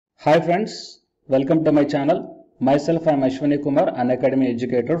Hi friends, welcome to my channel. Myself I am Ashwani Kumar, Unacademy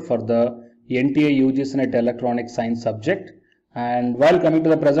educator for the NTA UGC NET Electronic Science subject. And while coming to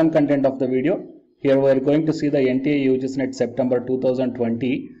the present content of the video, here we are going to see the NTA UGC NET September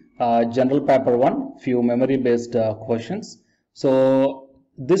 2020 General Paper 1, few memory based questions. So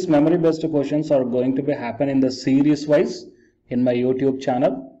this memory based questions are going to be happen in the series wise in my YouTube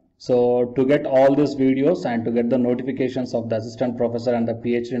channel. So to get all these videos and to get the notifications of the assistant professor and the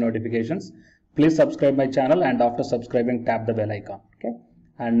PhD notifications, please subscribe my channel, and after subscribing tap the bell icon. Okay.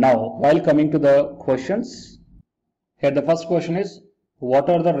 And now while coming to the questions, here the first question is, what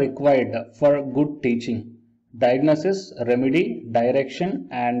are the required for good teaching? Diagnosis, remedy, direction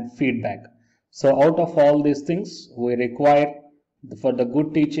and feedback. So out of all these things we require, for the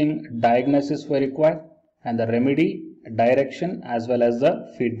good teaching, diagnosis we require, and the remedy, direction as well as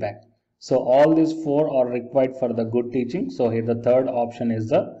the feedback. So all these four are required for the good teaching. So here the third option is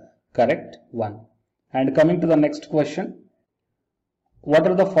the correct one. And coming to the next question, what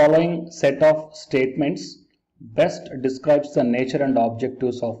are the following set of statements best describes the nature and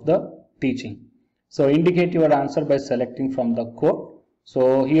objectives of the teaching? So indicate your answer by selecting from the quote.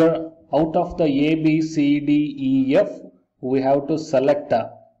 So here out of the A, B, C, D, E, F, we have to select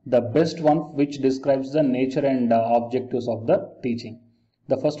the best one which describes the nature and objectives of the teaching.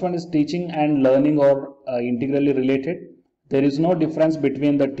 The first one is teaching and learning are integrally related. There is no difference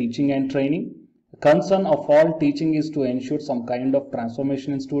between the teaching and training. The concern of all teaching is to ensure some kind of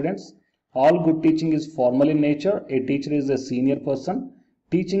transformation in students. All good teaching is formal in nature. A teacher is a senior person.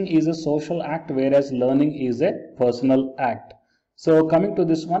 Teaching is a social act, whereas learning is a personal act. So coming to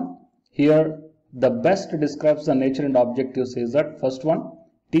this one, here the best describes the nature and objectives is that first one,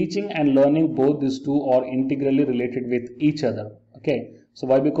 teaching and learning, both these two are integrally related with each other. Okay, so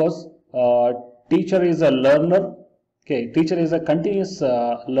why? Because teacher is a learner. Okay, teacher is a continuous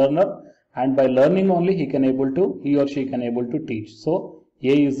learner, and by learning only he or she can able to teach. So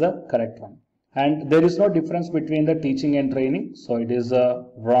A is the correct one. And there is no difference between the teaching and training, so it is a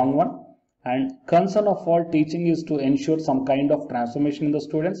wrong one. And concern of all teaching is to ensure some kind of transformation in the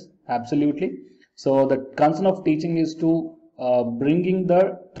students. Absolutely. So the concern of teaching is to bringing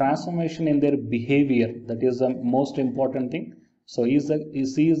the transformation in their behavior. That is the most important thing. So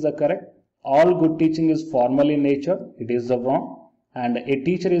C is the correct. All good teaching is formal in nature. It is the wrong. And a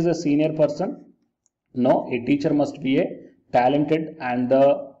teacher is a senior person. No, a teacher must be a talented and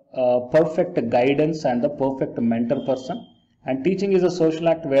the perfect guidance and the perfect mentor person. And teaching is a social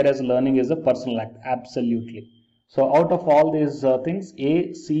act, whereas learning is a personal act. Absolutely. So out of all these things,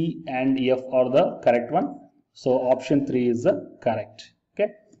 A, C and F are the correct one. So option 3 is the correct.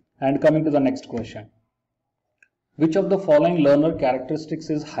 Okay. And coming to the next question. Which of the following learner characteristics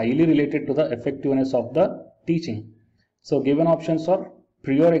is highly related to the effectiveness of the teaching? So given options are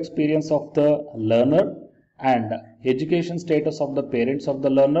prior experience of the learner and education status of the parents of the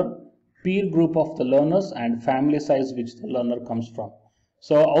learner, peer group of the learners and family size which the learner comes from.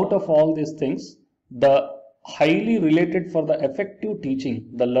 So out of all these things, the highly related for the effective teaching,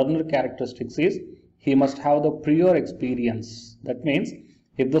 the learner characteristics is he must have the prior experience. That means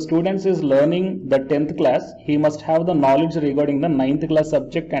if the student is learning the 10th class, he must have the knowledge regarding the 9th class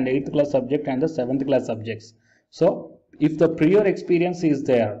subject and 8th class subject and the 7th class subjects. So if the prior experience is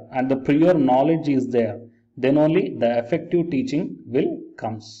there and the prior knowledge is there, then only the effective teaching will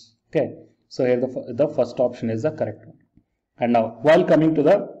comes. Okay. So here the first option is the correct one. And now while coming to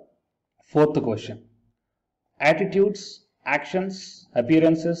the fourth question, attitudes, actions,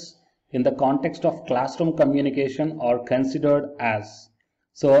 appearances in the context of classroom communication are considered as.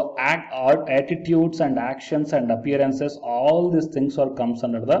 So attitudes and actions and appearances, all these things are comes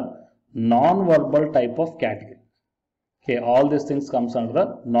under the non-verbal type of category. Okay, all these things comes under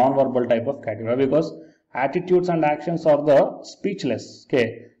the non-verbal type of category because attitudes and actions are the speechless.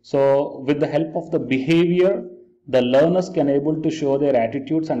 Okay, so with the help of the behavior, the learners can able to show their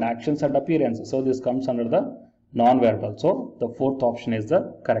attitudes and actions and appearances. So this comes under the non-verbal. So the fourth option is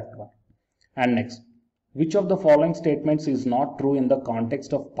the correct one. And next, which of the following statements is not true in the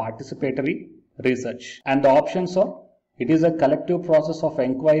context of participatory research? And the options are, it is a collective process of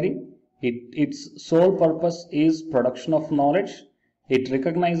inquiry. Its sole purpose is production of knowledge. It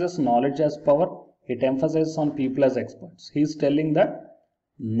recognizes knowledge as power. It emphasizes on people as experts. He is telling that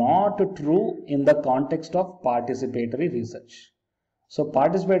not true in the context of participatory research. So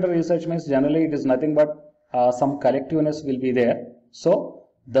participatory research means generally it is nothing but some collectiveness will be there. So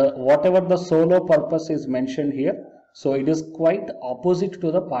whatever the solo purpose is mentioned here, so it is quite opposite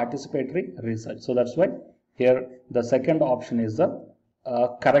to the participatory research. So that's why here the second option is the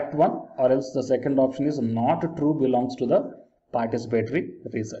correct one, or else the second option is not true belongs to the participatory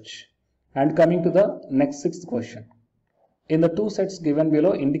research. And coming to the next sixth question. In the two sets given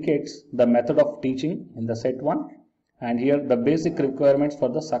below indicates the method of teaching in the set 1 and here the basic requirements for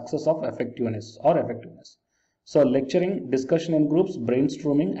the success of effectiveness. So lecturing, discussion in groups,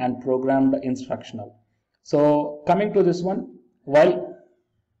 brainstorming and programmed instructional. So coming to this one,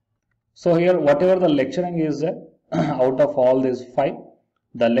 so here whatever the lecturing is out of all these 5,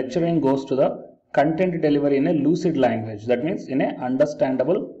 the lecturing goes to the content delivery in a lucid language, that means in a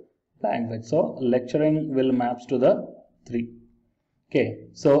understandable language. So lecturing will maps to the 3. Okay,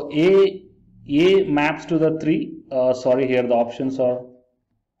 so A maps to the 3. Here the options are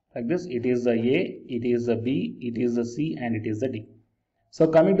like this. It is the A, it is the B, it is the C and it is the D. So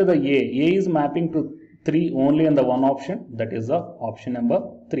coming to the A is mapping to 3 only in the one option, that is the option number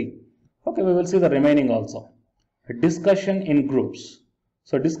 3. Okay, we will see the remaining also. Discussion in groups.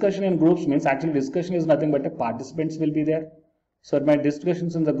 So discussion in groups means actually discussion is nothing but participants will be there. So my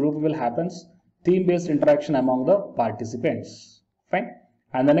discussions in the group will happens theme based interaction among the participants. Fine.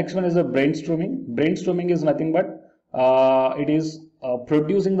 And the next one is the brainstorming. Brainstorming is nothing but it is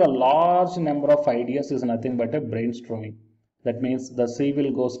producing the large number of ideas is nothing but a brainstorming. That means the C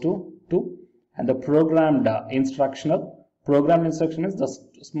will goes to 2 and the programmed instructional. Programmed instruction is the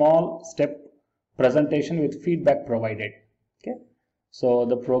small step presentation with feedback provided. Okay. So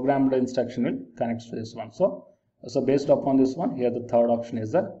the programmed instruction will connect to this one. So based upon this one, here the third option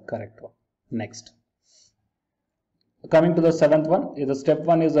is the correct one. Next. Coming to the 7th one, the step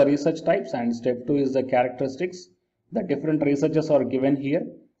 1 is the research types and step 2 is the characteristics. The different researches are given here.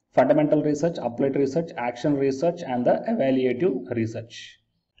 Fundamental research, applied research, action research and the evaluative research.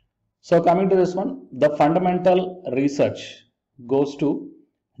 So coming to this one, the fundamental research goes to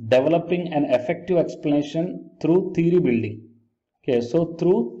developing an effective explanation through theory building. Okay, so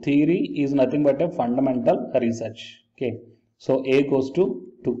through theory is nothing but a fundamental research. Okay, so A goes to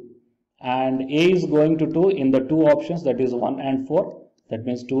 2 and A is going to 2 in the 2 options, that is 1 and 4. That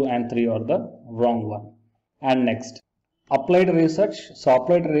means 2 and 3 are the wrong one. And next, applied research. So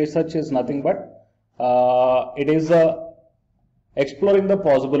applied research is nothing but it is exploring the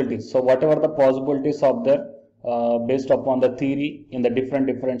possibilities. So whatever the possibilities of there based upon the theory in the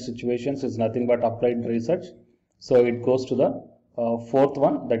different situations is nothing but applied research. So it goes to the 4th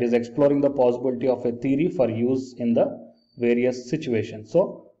one, that is exploring the possibility of a theory for use in the various situations.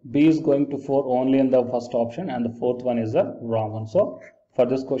 So B is going to 4 only in the first option and the 4th one is the wrong one. So for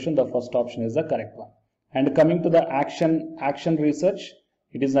this question the first option is the correct one. And coming to the action research,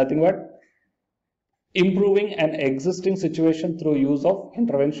 it is nothing but improving an existing situation through use of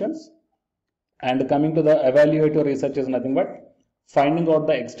interventions. And coming to the evaluative research is nothing but finding out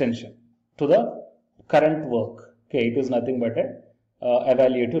the extension to the current work. Okay, it is nothing but a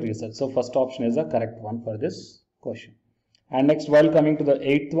evaluative research. So first option is the correct one for this question. And next, while coming to the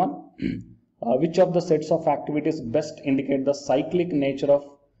 8th one, which of the sets of activities best indicate the cyclic nature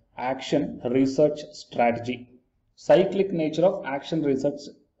of action research strategy? Cyclic nature of action research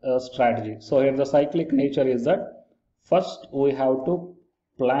strategy. So here the cyclic nature is that first we have to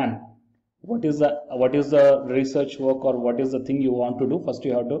plan what is the research work or what is the thing you want to do. First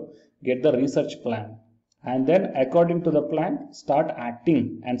you have to get the research plan and then according to the plan start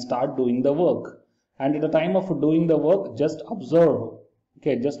acting and start doing the work. And at the time of doing the work, just observe.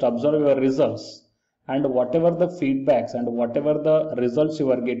 Okay, just observe your results and whatever the feedbacks and whatever the results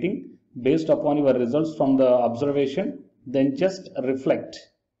you are getting based upon your results from the observation, then just reflect.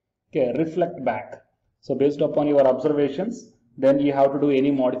 Okay, reflect back. So based upon your observations, then you have to do any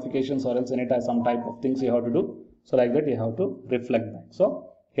modifications or else some type of things you have to do. So like that you have to reflect back.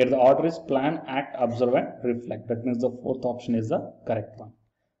 So here the order is plan, act, observe and reflect. That means the 4th option is the correct one.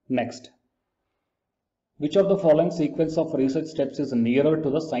 Next. Which of the following sequence of research steps is nearer to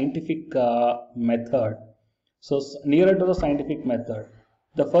the scientific method? So nearer to the scientific method.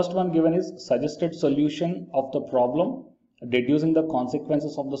 The first one given is suggested solution of the problem, deducing the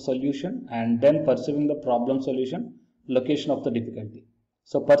consequences of the solution and then perceiving the problem solution, location of the difficulty.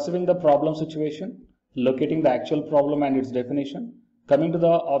 So perceiving the problem situation, locating the actual problem and its definition. Coming to the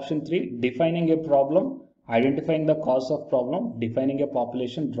option 3, defining a problem, identifying the cause of problem, defining a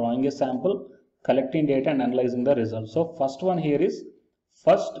population, drawing a sample, collecting data and analyzing the results. So first one here is,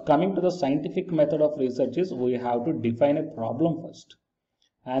 first coming to the scientific method of research is we have to define a problem first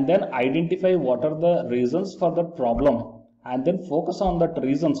and then identify what are the reasons for the problem and then focus on that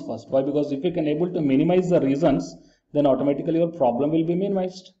reasons first. Why? Because if you can able to minimize the reasons, then automatically your problem will be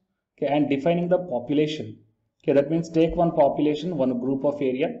minimized. Okay, and defining the population. Okay, that means take one population, one group of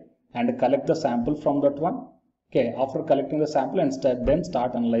area and collect the sample from that one. Okay, after collecting the sample and then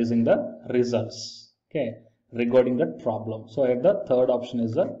start analyzing the results. Okay, regarding that problem. So here the third option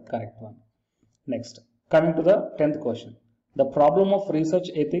is the correct one. Next, coming to the 10th question. The problem of research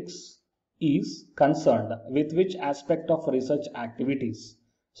ethics is concerned with which aspect of research activities?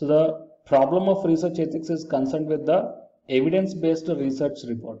 So the problem of research ethics is concerned with the evidence-based research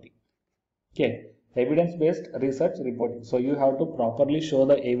reporting. Okay, evidence-based research reporting. So you have to properly show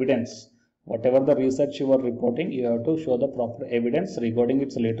the evidence. Whatever the research you are reporting, you have to show the proper evidence regarding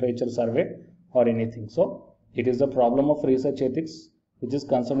its literature survey or anything. So it is the problem of research ethics which is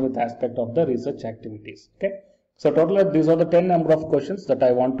concerned with aspect of the research activities. Okay. So totally these are the 10 number of questions that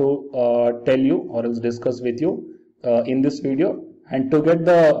I want to tell you or else discuss with you in this video. And to get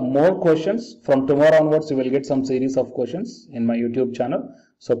the more questions from tomorrow onwards, you will get some series of questions in my YouTube channel.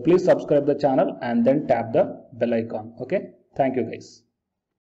 So please subscribe the channel and then tap the bell icon. Okay. Thank you guys.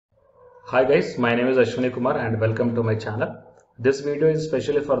 Hi guys, my name is Ashwani Kumar and welcome to my channel. This video is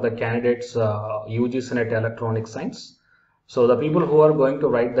especially for the candidates UGC NET Electronic Science. So the people who are going to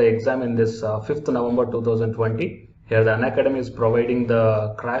write the exam in this 5th November 2020, here the Unacademy is providing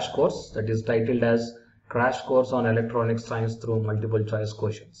the crash course that is titled as Crash Course on Electronic Science through Multiple Choice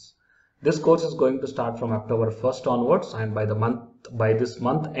Questions. This course is going to start from October 1st onwards, and by this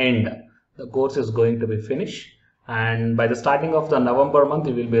month end, the course is going to be finished. And by the starting of the November month,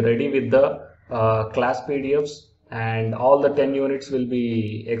 you will be ready with the class PDFs, and all the 10 units will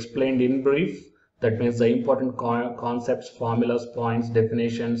be explained in brief. That means the important concepts, formulas, points,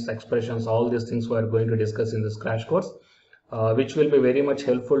 definitions, expressions, all these things we are going to discuss in this crash course, which will be very much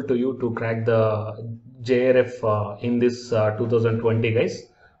helpful to you to crack the JRF in this 2020 guys.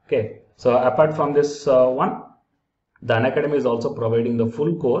 Okay, so apart from this one, the Unacademy is also providing the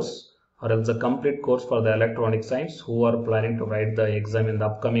full course or else a complete course for the electronic science who are planning to write the exam in the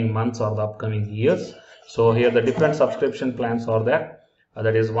upcoming months or the upcoming years. So here the different subscription plans are there.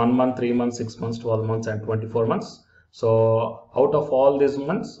 That is 1 month, 3 months, 6 months, 12 months and 24 months. So out of all these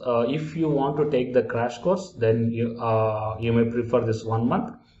months, if you want to take the crash course, then you may prefer this 1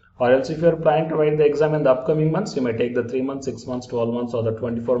 month, or else if you are planning to write the exam in the upcoming months, you may take the 3 months, 6 months, 12 months or the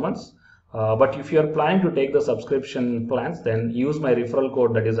 24 months. But if you are planning to take the subscription plans, then use my referral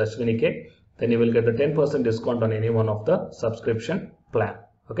code, that is Ashwini, then you will get the 10% discount on any one of the subscription plan.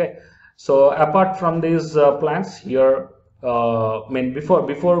 Okay. So apart from these plans here,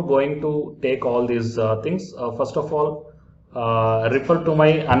 before going to take all these things, first of all, refer to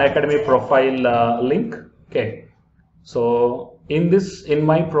my Unacademy profile link. Okay. So in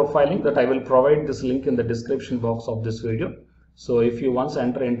my profiling, that I will provide this link in the description box of this video. So if you once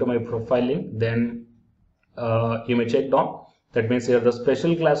enter into my profile link, then you may check down. That means here the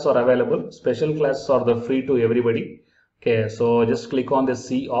special classes are available. Special classes are the free to everybody. Okay, so just click on the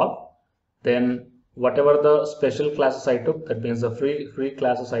see all. Then whatever the special classes I took, that means the free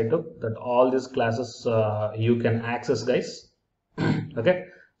classes I took, that all these classes you can access guys. Okay,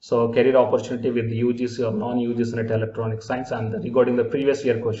 so career opportunity with UGC or non-UGC NET Electronic Science, and regarding the previous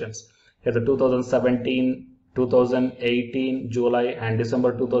year questions, here the 2017, 2018, July and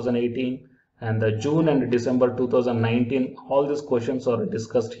December 2018, and the June and December 2019, all these questions are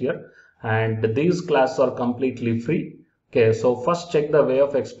discussed here, and these classes are completely free. Okay, so first check the way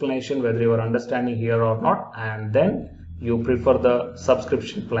of explanation whether you are understanding here or not, and then you prefer the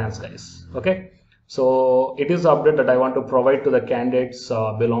subscription plans guys. Okay, so it is the update that I want to provide to the candidates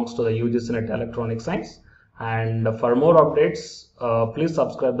belongs to the UGC NET Electronic Science. And for more updates, please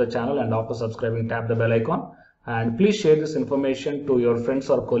subscribe the channel, and after subscribing tap the bell icon, and please share this information to your friends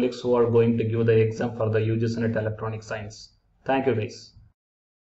or colleagues who are going to give the exam for the UGC NET Electronic Science. Thank you guys.